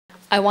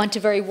I want to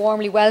very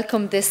warmly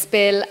welcome this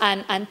bill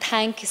and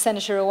thank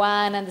Senator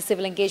Éireann and the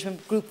Civil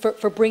Engagement Group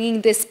for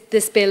bringing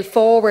this bill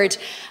forward.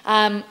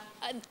 The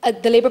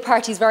Labour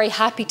Party is very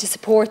happy to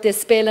support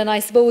this bill, and I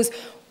suppose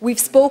we've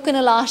spoken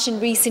a lot in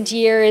recent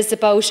years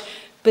about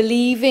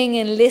believing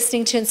and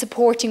listening to and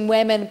supporting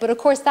women, but of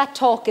course that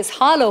talk is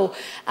hollow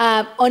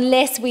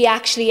unless we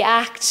actually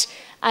act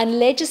and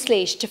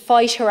legislate to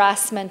fight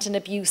harassment and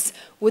abuse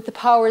with the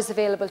powers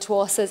available to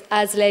us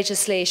as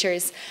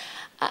legislators.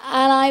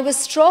 And I was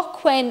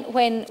struck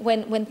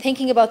when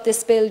thinking about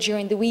this bill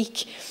during the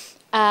week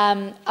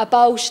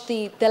about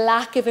the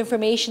lack of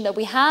information that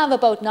we have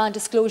about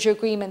non-disclosure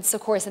agreements,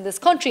 of course, in this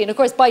country. And of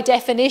course, by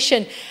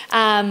definition,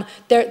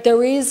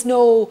 there is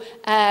no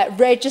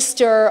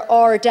register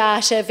or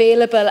data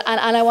available.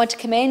 And I want to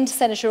commend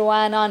Senator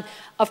Éireann on,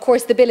 of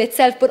course, the bill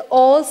itself, but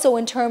also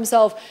in terms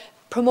of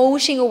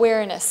promoting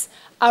awareness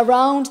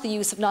around the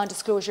use of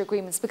non-disclosure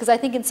agreements, because I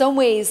think in some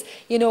ways,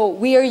 you know,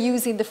 we are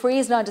using the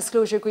phrase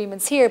non-disclosure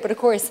agreements here, but of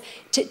course,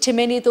 to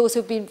many of those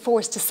who've been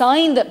forced to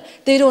sign them,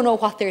 they don't know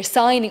what they're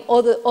signing,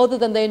 other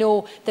than they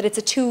know that it's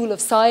a tool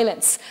of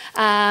silence,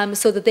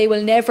 so that they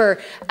will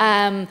never,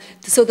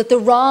 so that the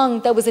wrong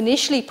that was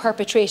initially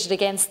perpetrated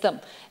against them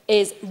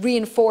is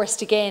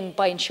reinforced again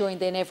by ensuring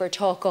they never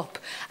talk up.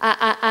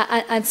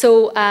 And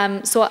so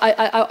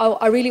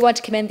I really want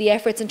to commend the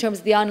efforts in terms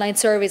of the online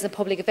surveys and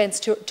public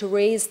events to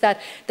raise that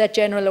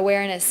general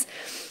awareness.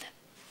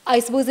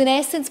 I suppose in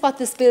essence what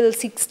this bill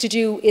seeks to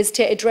do is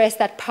to address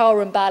that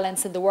power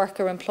imbalance in the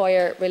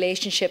worker-employer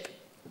relationship.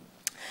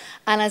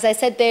 And as I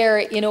said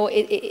there, you know,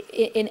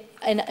 in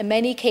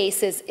many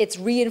cases it's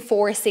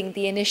reinforcing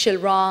the initial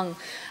wrong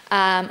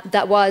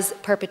that was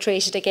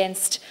perpetrated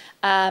against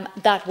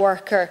that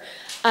worker.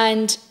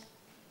 And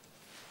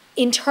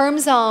in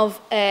terms of,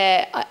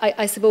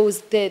 I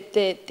suppose,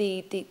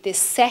 the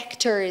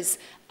sectors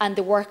and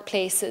the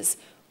workplaces,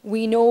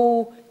 we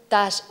know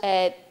that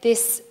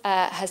this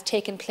has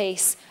taken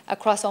place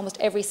across almost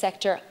every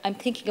sector. I'm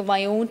thinking of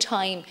my own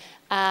time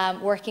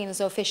working as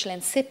an official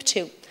in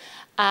SIP2.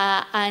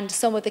 And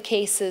some of the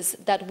cases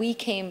that we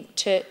came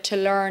to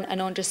learn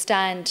and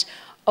understand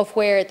of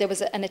where there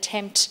was an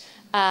attempt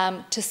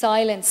to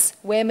silence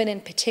women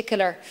in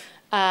particular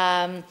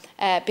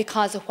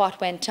because of what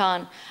went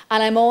on.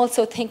 And I'm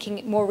also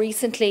thinking more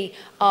recently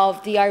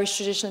of the Irish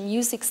traditional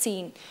music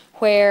scene,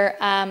 where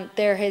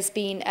there has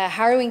been a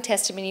harrowing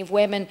testimony of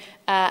women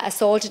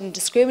assaulted and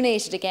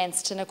discriminated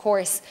against, and of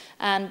course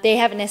they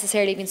haven't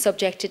necessarily been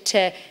subjected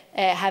to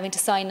having to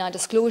sign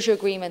non-disclosure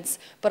agreements,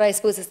 but I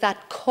suppose it's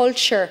that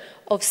culture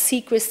of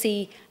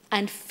secrecy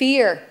and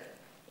fear,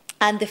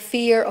 and the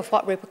fear of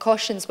what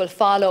repercussions will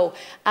follow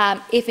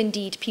if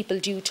indeed people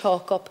do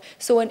talk up.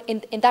 So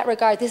in that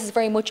regard, this is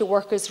very much a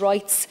workers'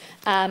 rights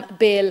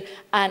bill,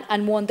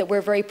 and one that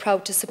we're very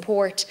proud to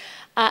support.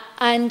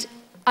 And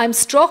I'm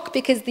struck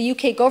because the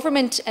UK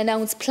government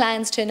announced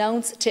plans to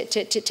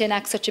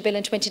enact such a bill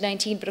in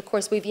 2019, but of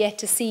course we've yet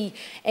to see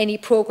any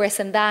progress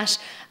in that.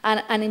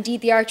 And indeed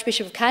the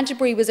Archbishop of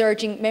Canterbury was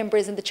urging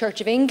members in the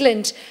Church of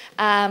England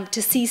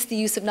to cease the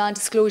use of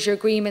non-disclosure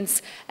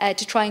agreements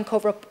to try and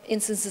cover up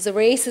instances of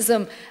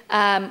racism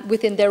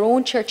within their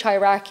own church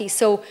hierarchy.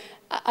 So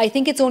I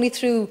think it's only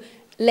through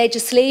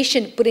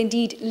legislation, but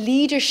indeed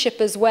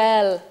leadership as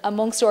well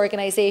amongst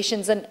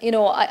organisations. And you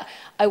know,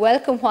 I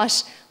welcome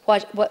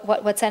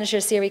what Senator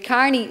Seary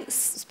Carney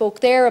spoke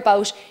there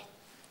about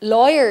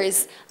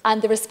lawyers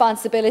and the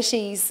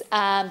responsibilities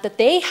that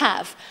they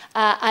have,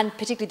 and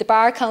particularly the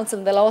Bar Council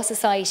and the Law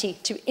Society,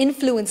 to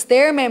influence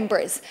their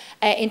members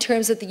in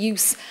terms of the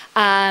use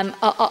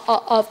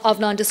of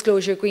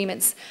non-disclosure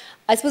agreements.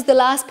 I suppose the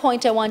last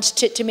point I want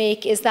to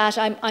make is that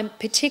I'm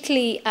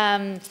particularly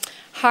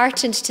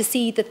heartened to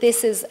see that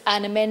this is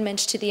an amendment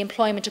to the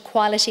Employment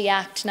Equality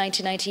Act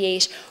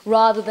 1998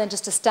 rather than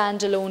just a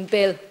standalone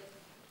bill.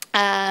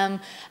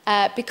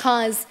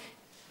 Because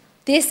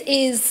this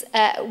is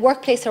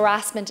workplace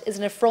harassment is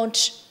an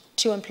affront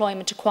to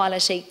employment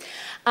equality,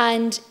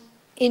 and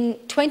in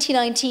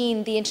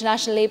 2019 the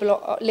International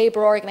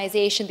Labour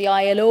Organization, the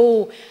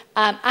ILO,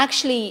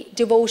 actually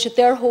devoted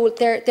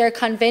their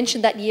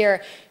convention that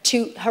year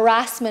to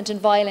harassment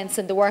and violence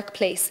in the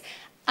workplace.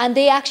 And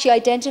they actually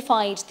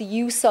identified the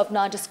use of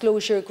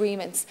non-disclosure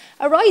agreements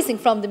arising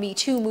from the Me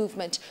Too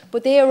movement,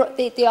 but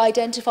they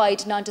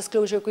identified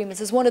non-disclosure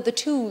agreements as one of the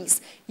tools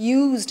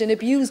used and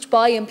abused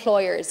by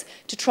employers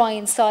to try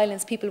and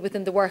silence people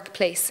within the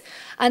workplace.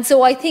 And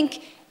so I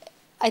think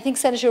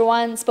Senator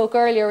Éireann spoke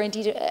earlier,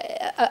 indeed,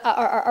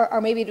 or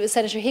maybe it was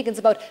Senator Higgins,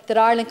 about that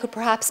Ireland could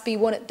perhaps be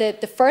one of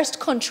the first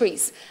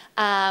countries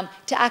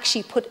to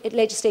actually put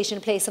legislation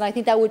in place. And I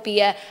think that would be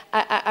a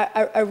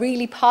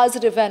really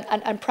positive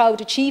and proud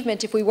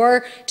achievement if we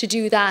were to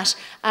do that,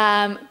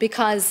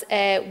 because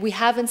we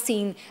haven't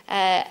seen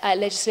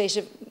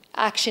legislative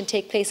action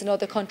take place in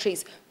other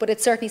countries, but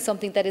it's certainly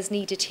something that is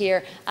needed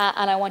here,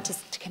 and I want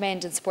to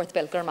commend and support the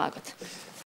bill. Gur Magat.